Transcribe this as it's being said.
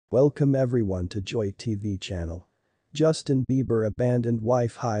Welcome everyone to Joy TV channel. Justin Bieber abandoned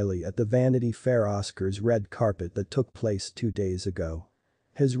wife Hailey at the Vanity Fair Oscars red carpet that took place 2 days ago.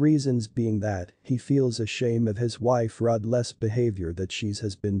 His reasons being that he feels ashamed of his wife ruthless behavior that she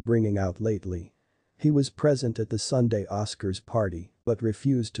has been bringing out lately. He was present at the Sunday Oscars party but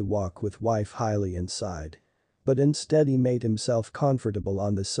refused to walk with wife Hailey inside. But instead he made himself comfortable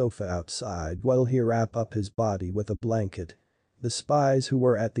on the sofa outside while he wrapped up his body with a blanket. The spies who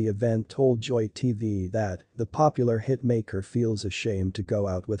were at the event told Joy TV that the popular hitmaker feels ashamed to go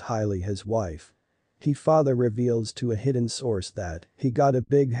out with Hailey, his wife. He further reveals to a hidden source that he got a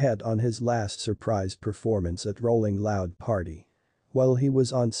big head on his last surprise performance at Rolling Loud party. While he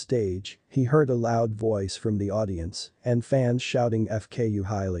was on stage, he heard a loud voice from the audience and fans shouting "FKU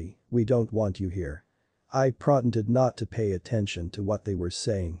Hailey, we don't want you here." I pretended not to pay attention to what they were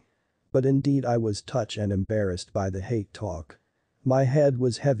saying. But indeed I was touched and embarrassed by the hate talk. My head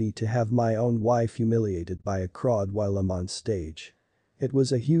was heavy to have my own wife humiliated by a crowd while I'm on stage. It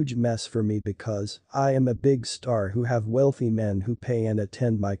was a huge mess for me because I am a big star who have wealthy men who pay and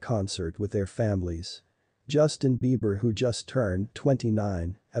attend my concert with their families. Justin Bieber, who just turned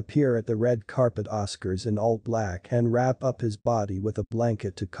 29, appeared at the red carpet Oscars in all black and wrap up his body with a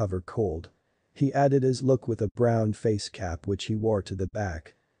blanket to cover cold. He added his look with a brown face cap which he wore to the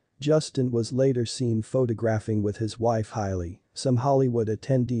back. Justin was later seen photographing with his wife Hailey. Some Hollywood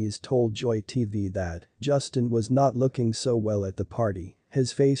attendees told Joy TV that Justin was not looking so well at the party,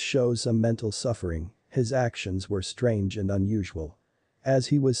 his face shows some mental suffering, his actions were strange and unusual. As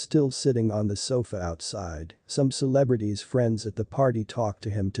he was still sitting on the sofa outside, some celebrities' friends at the party talked to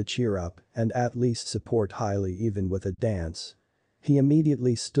him to cheer up and at least support Hailey even with a dance. He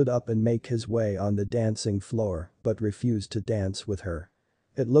immediately stood up and made his way on the dancing floor but refused to dance with her.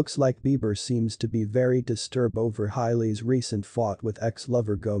 It looks like Bieber seems to be very disturbed over Hailey's recent fight with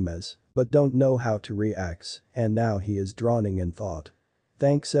ex-lover Gomez, but don't know how to react, and now he is drowning in thought.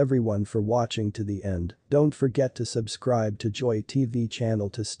 Thanks everyone for watching to the end. Don't forget to subscribe to Joy TV channel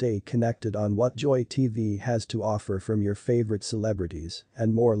to stay connected on what Joy TV has to offer from your favorite celebrities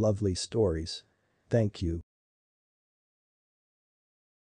and more lovely stories. Thank you.